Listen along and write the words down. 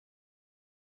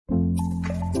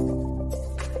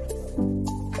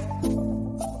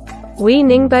We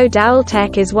NINGBO DOWELL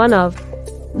TECH is one of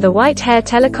the white-hair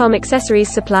telecom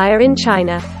accessories supplier in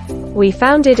China. We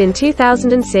founded in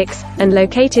 2006, and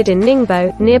located in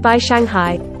Ningbo, nearby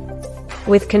Shanghai.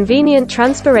 With convenient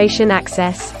transportation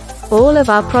access, all of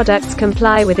our products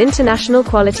comply with international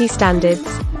quality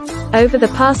standards. Over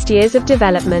the past years of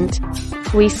development,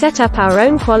 we set up our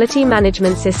own quality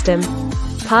management system,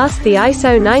 passed the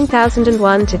ISO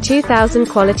 9001-2000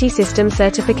 quality system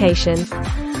certification,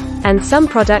 and some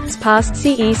products passed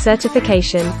CE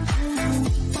certification.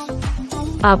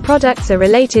 Our products are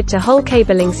related to whole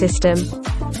cabling system,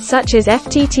 such as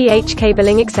FTTH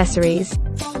cabling accessories,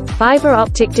 fiber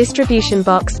optic distribution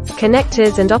box,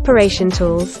 connectors and operation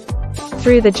tools.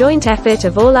 Through the joint effort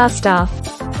of all our staff,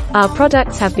 our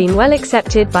products have been well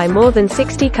accepted by more than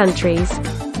 60 countries.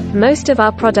 Most of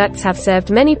our products have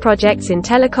served many projects in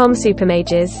telecom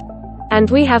supermajors, and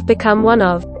we have become one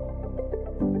of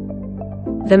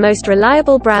the most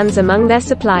reliable brands among their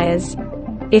suppliers.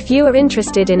 If you are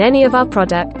interested in any of our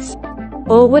products,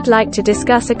 or would like to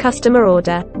discuss a customer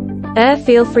order,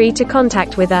 feel free to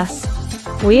contact with us.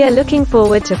 We are looking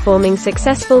forward to forming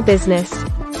successful business.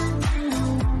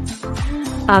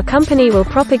 Our company will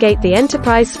propagate the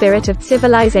enterprise spirit of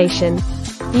civilization,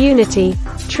 unity,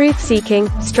 truth-seeking,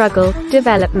 struggle,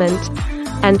 development,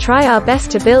 and try our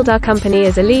best to build our company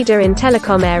as a leader in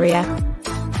telecom area.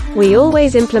 We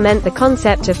always implement the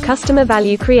concept of customer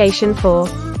value creation for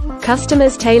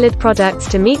customers, tailored products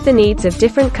to meet the needs of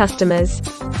different customers,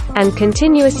 and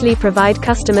continuously provide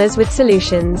customers with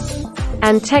solutions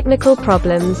and technical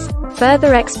problems,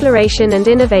 further exploration and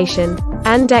innovation,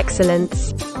 and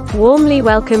excellence. Warmly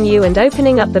welcome you and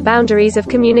opening up the boundaries of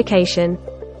communication.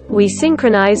 We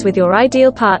synchronize with your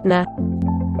ideal partner.